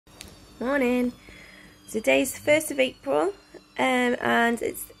Morning. So today's the 1st of April and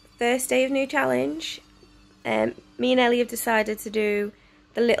it's the first day of new challenge. Me and Ellie have decided to do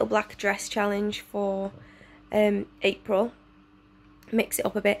the little black dress challenge for April. Mix it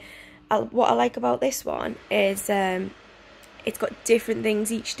up a bit. What I like about this one is it's got different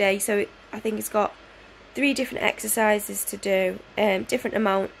things each day. So I think it's got 3 different exercises to do, different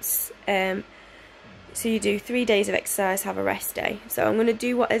amounts. So you do 3 days of exercise, have a rest day. So I'm going to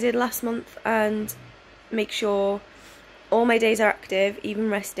do what I did last month and make sure all my days are active, even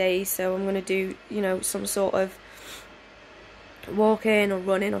rest days. So I'm going to do, some sort of walking or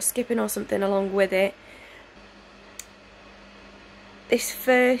running or skipping or something along with it. This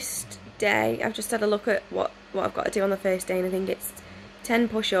first day, I've just had a look at what I've got to do on the first day, and I think it's 10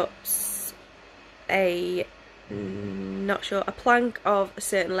 push-ups, a plank of a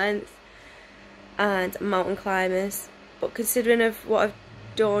certain length, and mountain climbers. But considering of what I've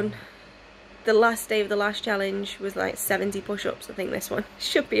done, the last day of the last challenge was like 70 push-ups. I think this one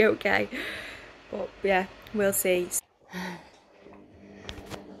should be okay, but yeah, we'll see.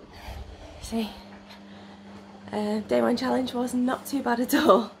 See, day 1 challenge was not too bad at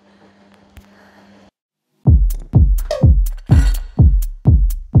all.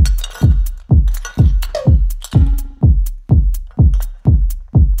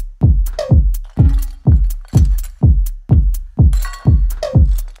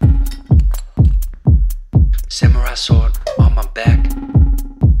 Samurai sword on my back.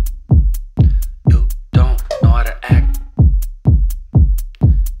 You don't know how to act.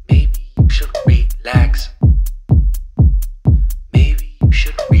 Maybe you should relax. Maybe you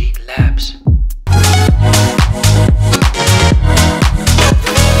should relapse.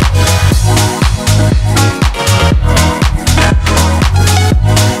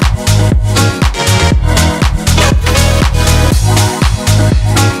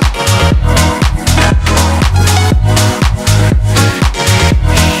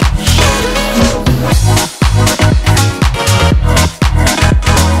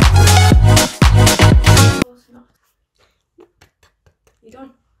 You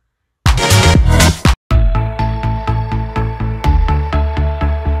done?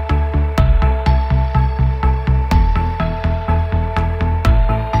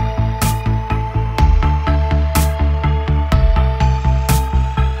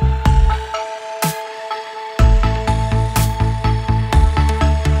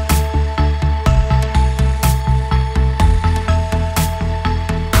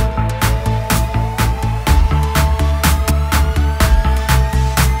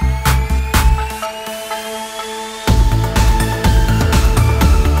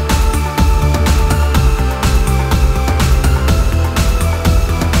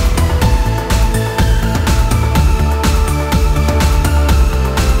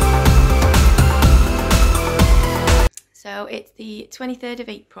 So it's the 23rd of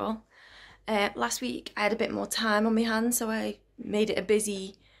April. Last week I had a bit more time on my hands, so I made it a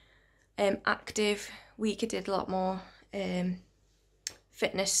busy, active week. I did a lot more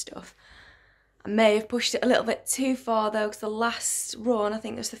fitness stuff. I may have pushed it a little bit too far though, because the last run, I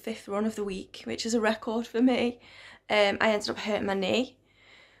think it was the 5th run of the week, which is a record for me. I ended up hurting my knee,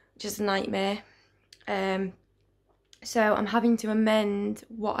 which is a nightmare. So I'm having to amend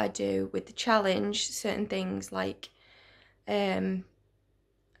what I do with the challenge. Certain things like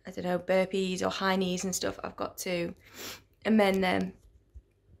I don't know, burpees or high knees and stuff, I've got to amend them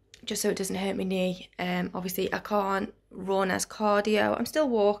just so it doesn't hurt my knee. Obviously I can't run as cardio. I'm still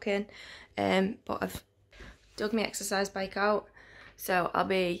walking, but I've dug my exercise bike out, so I'll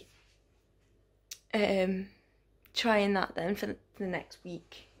be trying that then for the next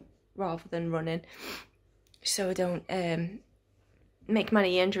week rather than running, so I don't make my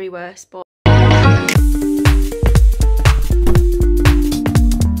knee injury worse. But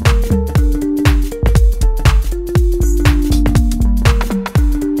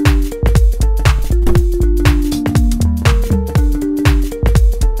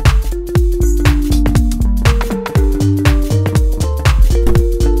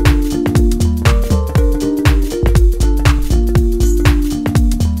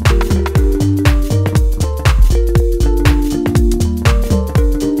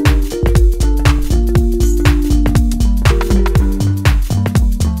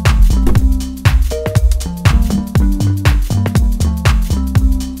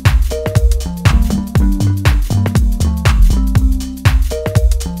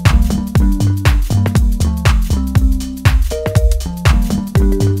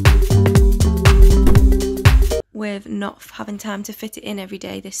with not having time to fit it in every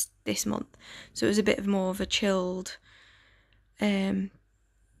day this month. So it was a bit of more of a chilled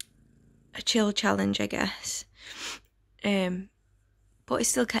a chill challenge, I guess. But it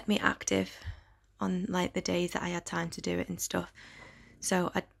still kept me active on like the days that I had time to do it and stuff.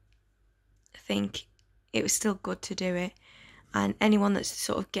 So I think it was still good to do it. And anyone that's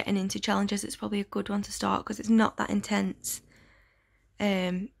sort of getting into challenges, it's probably a good one to start because it's not that intense.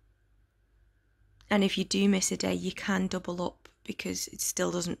 And if you do miss a day, you can double up because it's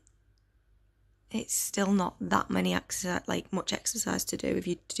still not that many much exercise to do if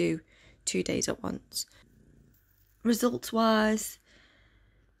you do 2 days at once. Results wise,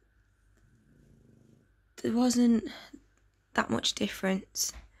 there wasn't that much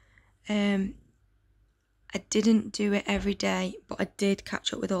difference. I didn't do it every day, but I did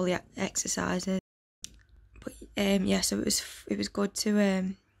catch up with all the exercises. But so it was good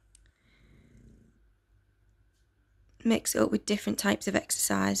to mix it up with different types of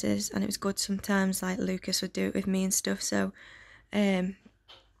exercises, and it was good sometimes like Lucas would do it with me and stuff. So again,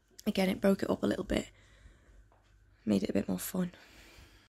 it broke it up a little bit, made it a bit more fun.